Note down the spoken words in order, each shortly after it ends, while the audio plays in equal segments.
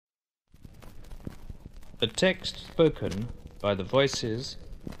The text spoken by the voices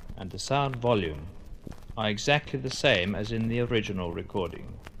and the sound volume are exactly the same as in the original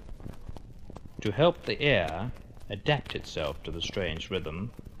recording. To help the ear adapt itself to the strange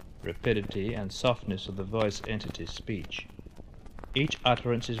rhythm, rapidity, and softness of the voice entity's speech, each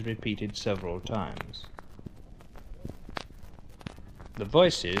utterance is repeated several times. The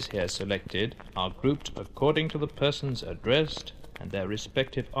voices here selected are grouped according to the persons addressed and their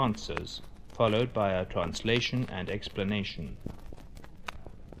respective answers, followed by a translation and explanation.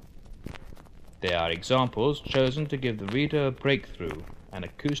 They are examples chosen to give the reader a breakthrough, an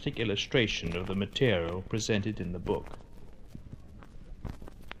acoustic illustration of the material presented in the book.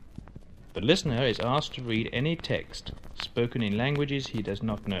 The listener is asked to read any text spoken in languages he does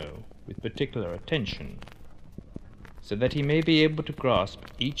not know with particular attention, so that he may be able to grasp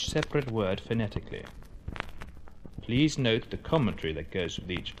each separate word phonetically. Please note the commentary that goes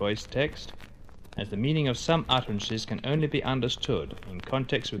with each voice text, as the meaning of some utterances can only be understood in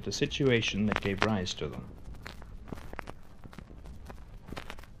context with the situation that gave rise to them.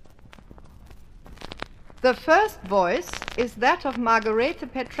 The first voice is that of Margarete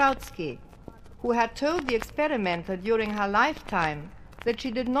Petrautsky, who had told the experimenter during her lifetime that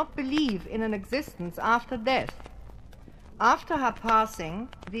she did not believe in an existence after death. After her passing,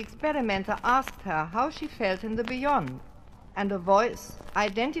 the experimenter asked her how she felt in the beyond, and a voice,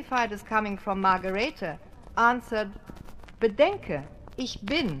 identified as coming from Margarete, answered, "Bedenke, ich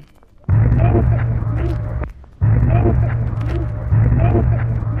bin."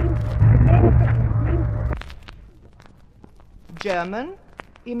 German,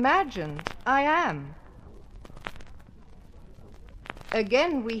 imagine, I am.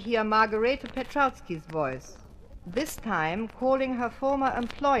 Again we hear Margarete Petrautsky's voice, this time calling her former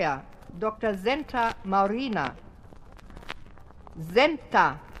employer, Dr. Zenta Maurina.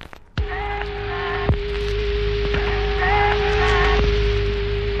 Zenta.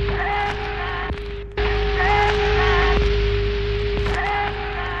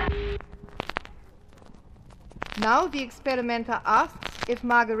 Now the experimenter asks if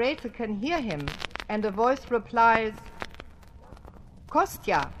Margarete can hear him, and a voice replies,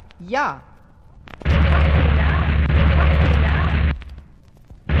 "Kostja, ja."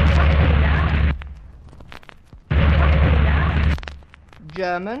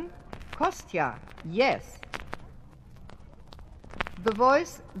 German, Kostja, yes. The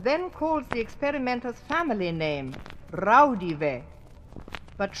voice then calls the experimenter's family name, Raudive,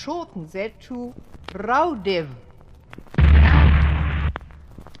 but shortens it to Raudive.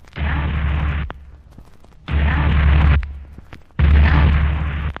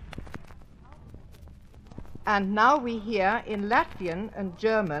 And now we hear in Latvian and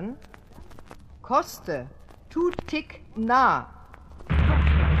German, Koste, tu tik na.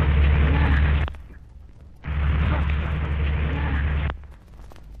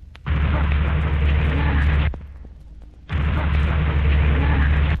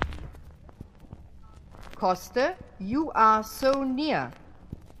 Koste, you are so near.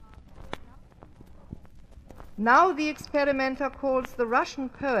 Now the experimenter calls the Russian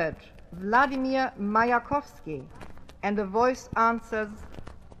poet Vladimir Mayakovsky, and a voice answers,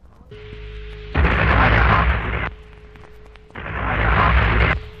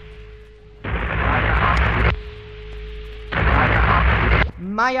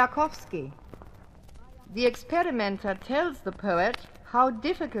 Mayakovsky. The experimenter tells the poet how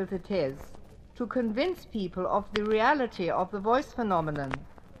difficult it is to convince people of the reality of the voice phenomenon,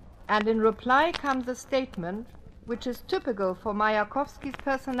 and in reply comes a statement which is typical for Mayakovsky's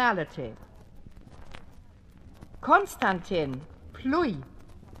personality. Konstantin, pluj.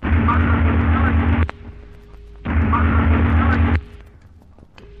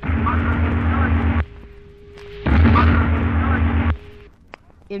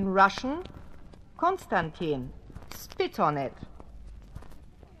 In Russian, Konstantin, spit on it.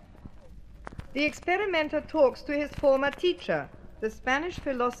 The experimenter talks to his former teacher, the Spanish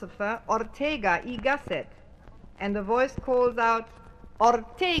philosopher Ortega y Gasset, and the voice calls out,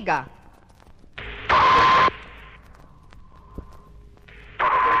 Ortega.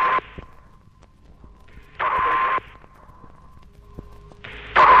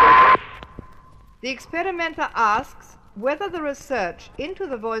 The experimenter asks whether the research into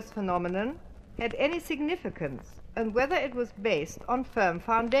the voice phenomenon had any significance and whether it was based on firm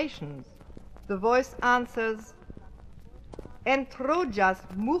foundations. The voice answers, "Entrollas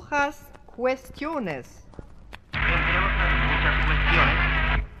muchas cuestiones."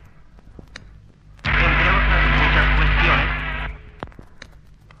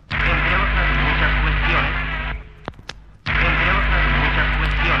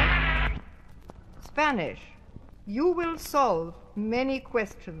 Spanish. You will solve many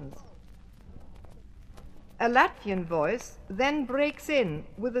questions. A Latvian voice then breaks in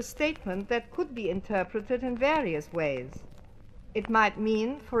with a statement that could be interpreted in various ways. It might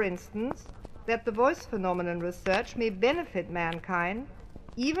mean, for instance, that the voice phenomenon research may benefit mankind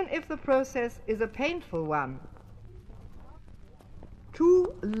even if the process is a painful one.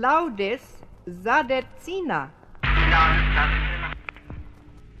 Tu laudis zadecina.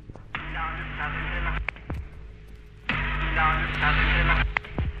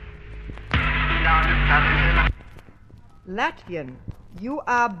 Latvian, you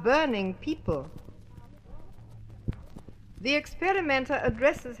are burning people. The experimenter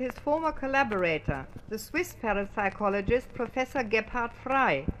addresses his former collaborator, the Swiss parapsychologist Professor Gebhard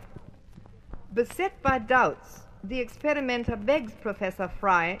Frey. Beset by doubts, the experimenter begs Professor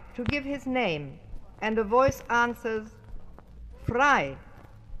Frey to give his name, and a voice answers, Frey.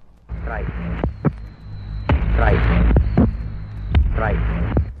 Frey. Frey.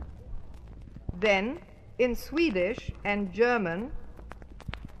 Frey. Then, in Swedish and German,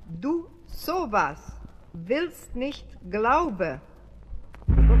 Du sowas willst nicht glaube.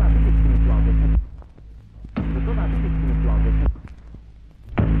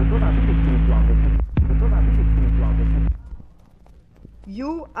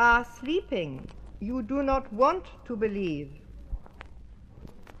 You are sleeping. You do not want to believe.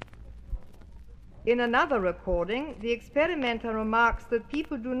 In another recording, the experimenter remarks that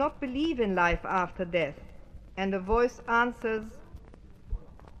people do not believe in life after death, and a voice answers,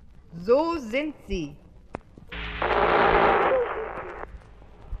 So sind sie.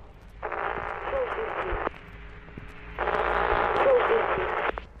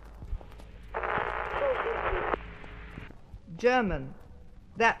 German,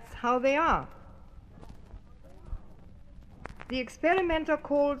 that's how they are. The experimenter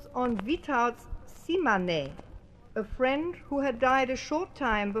calls on Vitauts Simane, a friend who had died a short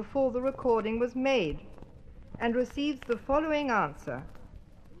time before the recording was made, and receives the following answer.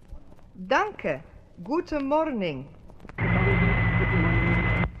 Danke, gute Morning.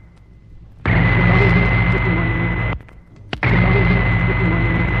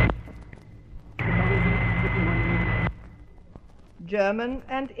 German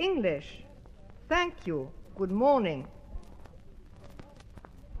and English. Thank you, good morning.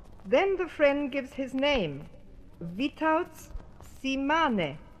 Then the friend gives his name, Vitauts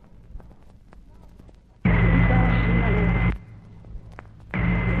Simane.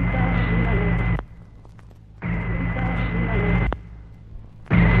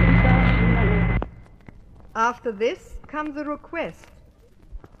 After this comes a request.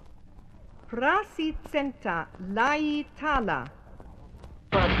 Prasicenta lai tala.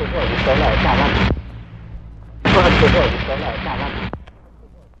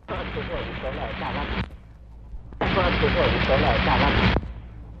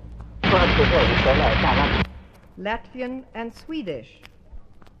 Latvian and Swedish.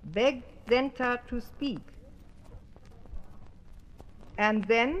 Beg Zenta to speak. And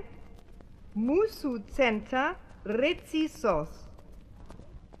then Musu Zenta Recisos.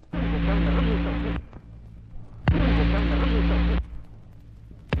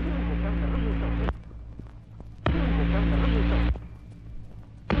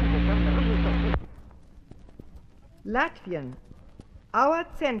 Latvian. Our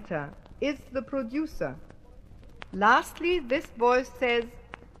center is the producer. Lastly, this voice says,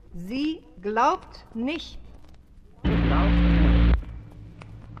 Sie glaubt nicht.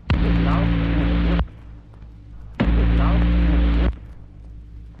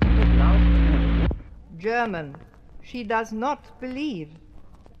 German. She does not believe.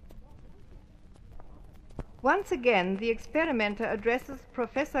 Once again, the experimenter addresses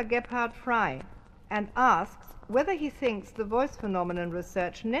Professor Gebhard Frey and asks whether he thinks the voice phenomenon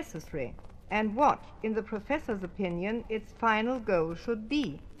research necessary and what, in the professor's opinion, its final goal should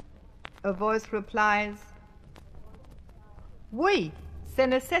be. A voice replies, Oui, c'est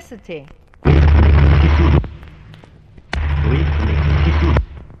nécessité.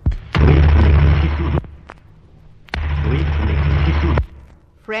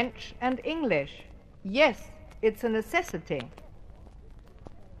 French and English. Yes, it's a necessity.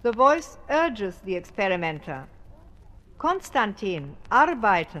 The voice urges the experimenter. Konstantin,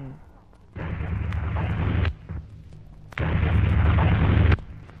 arbeiten.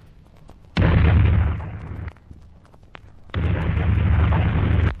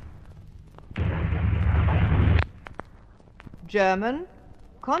 German,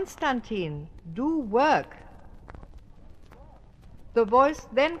 Konstantin, do work. The voice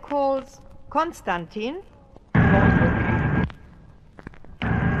then calls Konstantin.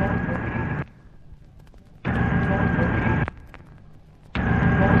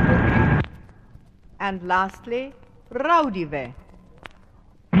 and lastly, Raudive.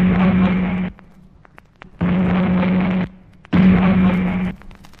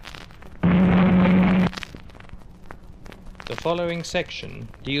 The following section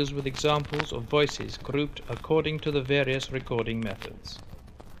deals with examples of voices grouped according to the various recording methods.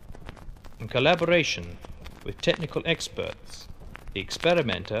 In collaboration with technical experts, the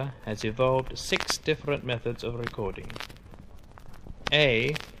experimenter has evolved 6 different methods of recording.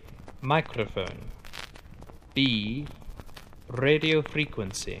 A. Microphone. B. Radio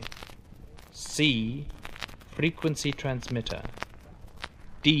frequency. C. Frequency transmitter.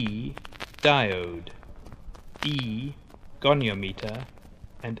 D. Diode. E. Goniometer,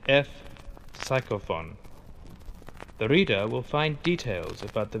 and F. Psychophone. The reader will find details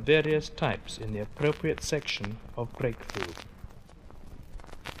about the various types in the appropriate section of Breakthrough.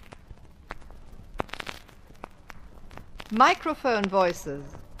 Microphone voices.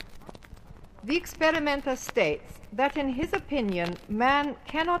 The experimenter states that in his opinion man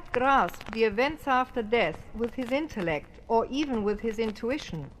cannot grasp the events after death with his intellect or even with his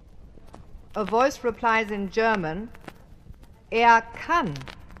intuition. A voice replies in German, "Er kann."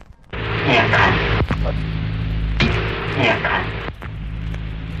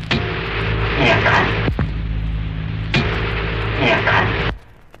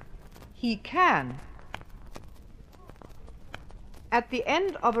 He can. At the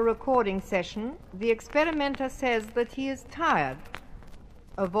end of a recording session, the experimenter says that he is tired.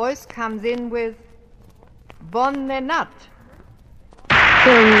 A voice comes in with "Bonne Nacht."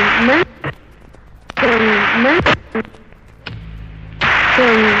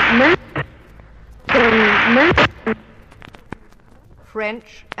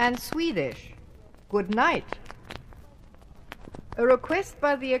 French and Swedish. Good night. A request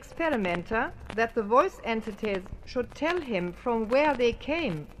by the experimenter that the voice entities should tell him from where they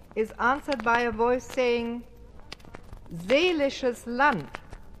came is answered by a voice saying, "Seelisches Land."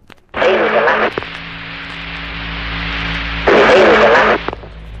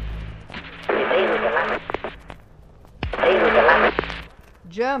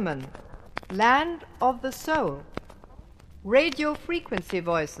 German, "Land of the Soul." Radio frequency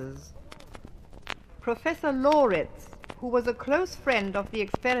voices. Professor Loritz, who was a close friend of the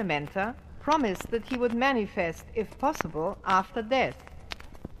experimenter, promised that he would manifest, if possible, after death.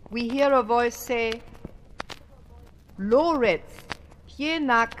 We hear a voice say, "Loritz,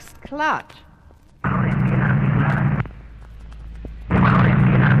 pjenax klat."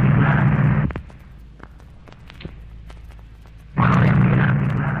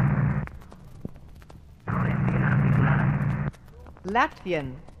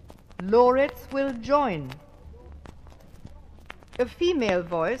 Latvian, "Loritz will join." A female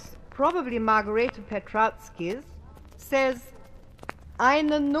voice, probably Margarete Petrautsky's, says,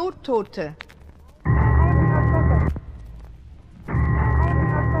 "Eine Nottote."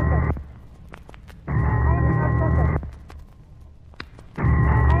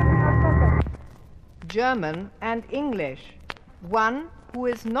 German and English, "One who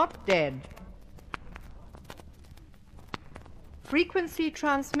is not dead." Frequency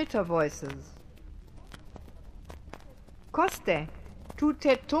transmitter voices. Koste, tu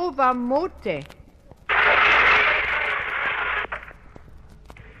te tova mote.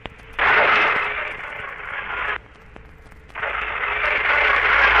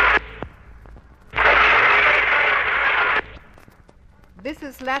 This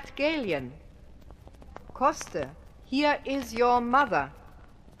is Latgalian. Koste, here is your mother.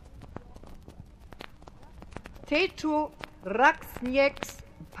 Tetu raksnieks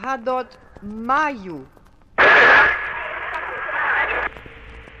padot maju.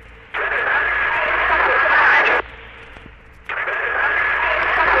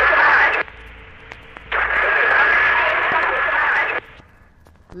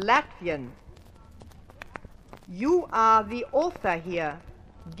 Latvian, you are the author here.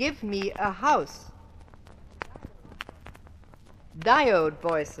 Give me a house. Diode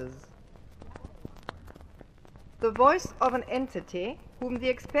voices. The voice of an entity whom the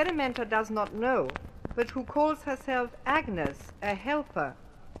experimenter does not know, but who calls herself Agnes, a helper,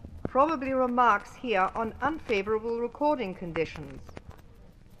 probably remarks here on unfavorable recording conditions.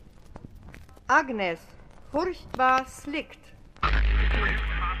 Agnes, furchtbar slickt.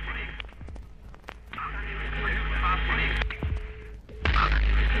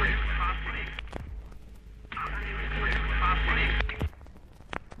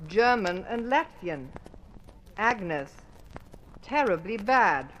 German and Latvian. Agnes, terribly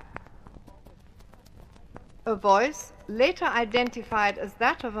bad. A voice, later identified as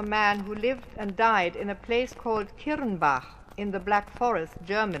that of a man who lived and died in a place called Kirnbach in the Black Forest,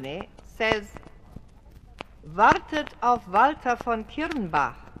 Germany, says, Wartet auf Walter von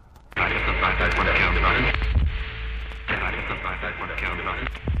Kirnbach.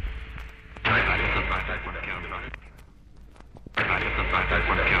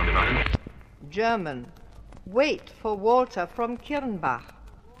 German. Wait for Walter from Kirnbach.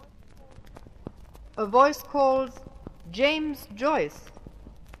 A voice calls James Joyce.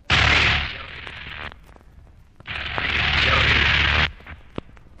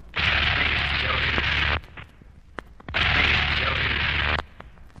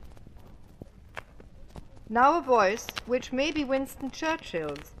 Now a voice, which may be Winston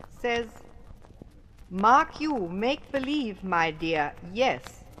Churchill's, says, "Mark you, make believe, my dear,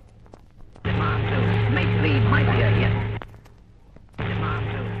 yes." Demand to make believe, my dear, yes. Demand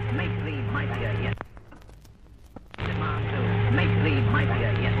to make believe, my dear, yes. Demand to make believe, my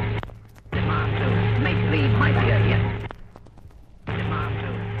dear, yes. Demand to make believe, my dear, yes. Demand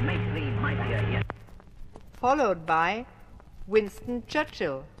to make believe, my dear, yes. Followed by Winston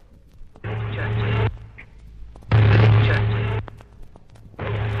Churchill. Churchill.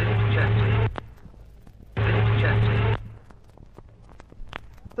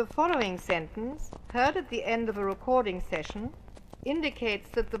 The following sentence, heard at the end of a recording session, indicates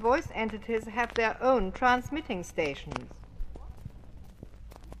that the voice entities have their own transmitting stations.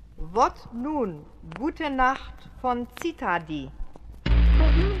 What nun, gute Nacht von Zitadi.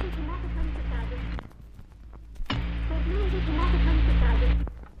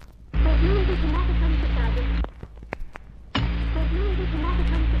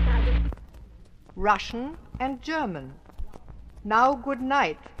 Russian and German. Now good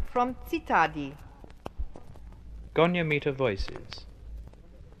night from Zitadi. Goniometer voices.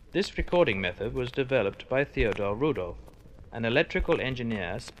 This recording method was developed by Theodor Rudolph, an electrical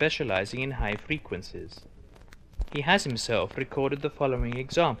engineer specializing in high frequencies. He has himself recorded the following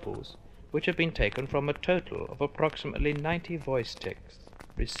examples, which have been taken from a total of approximately 90 voice texts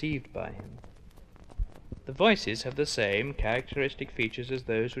received by him. The voices have the same characteristic features as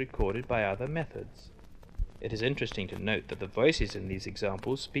those recorded by other methods. It is interesting to note that the voices in these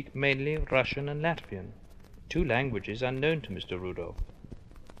examples speak mainly Russian and Latvian, two languages unknown to Mr. Rudolph.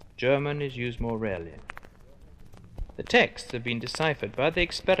 German is used more rarely. The texts have been deciphered by the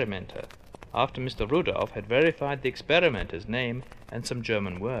experimenter after Mr. Rudolph had verified the experimenter's name and some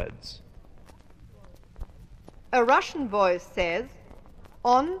German words. A Russian voice says,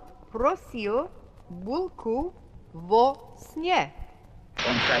 "On prosil bulku vo snie."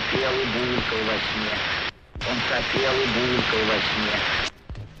 Он хотел и булкал во сне. Он хотел и булкал во сне.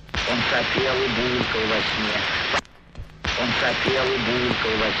 Он хотел и булкал во сне. Он хотел и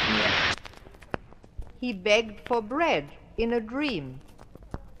булкал во сне. He begged for bread in a dream.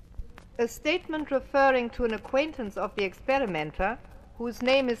 A statement referring to an acquaintance of the experimenter, whose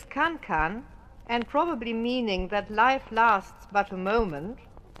name is Kankan, and probably meaning that life lasts but a moment.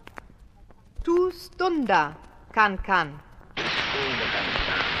 Tu stunda, Kankan.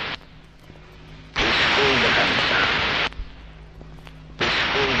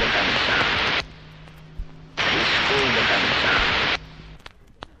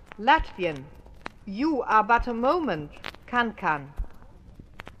 Latvian. You are but a moment, Kankan.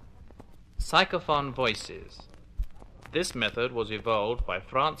 Psychophone voices. This method was evolved by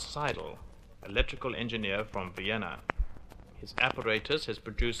Franz Seidel, electrical engineer from Vienna. His apparatus has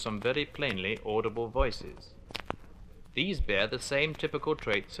produced some very plainly audible voices. These bear the same typical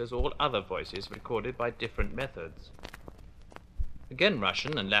traits as all other voices recorded by different methods. Again,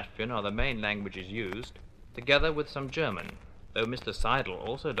 Russian and Latvian are the main languages used, together with some German, though Mr. Seidel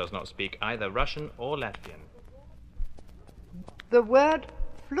also does not speak either Russian or Latvian. The word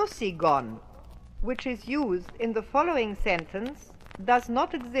Flussigon, which is used in the following sentence, does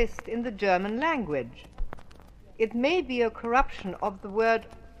not exist in the German language. It may be a corruption of the word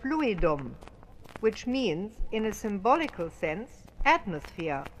fluidum, which means, in a symbolical sense,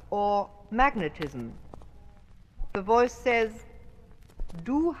 atmosphere or magnetism. The voice says,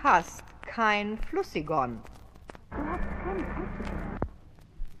 "Du hast kein Flussigon."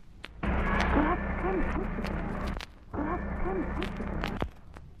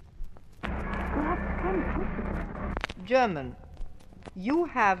 German. You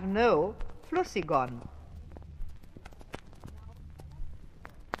have no Flussigon.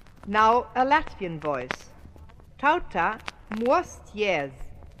 Now a Latvian voice. Tauta most yes.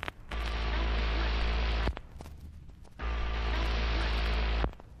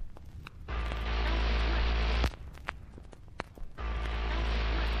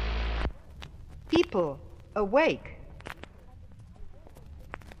 People, awake.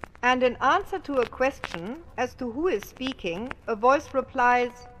 And in answer to a question as to who is speaking, a voice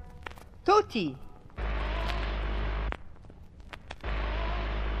replies, Toti.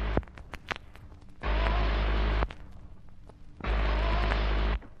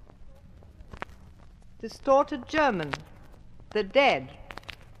 Distorted German. The dead.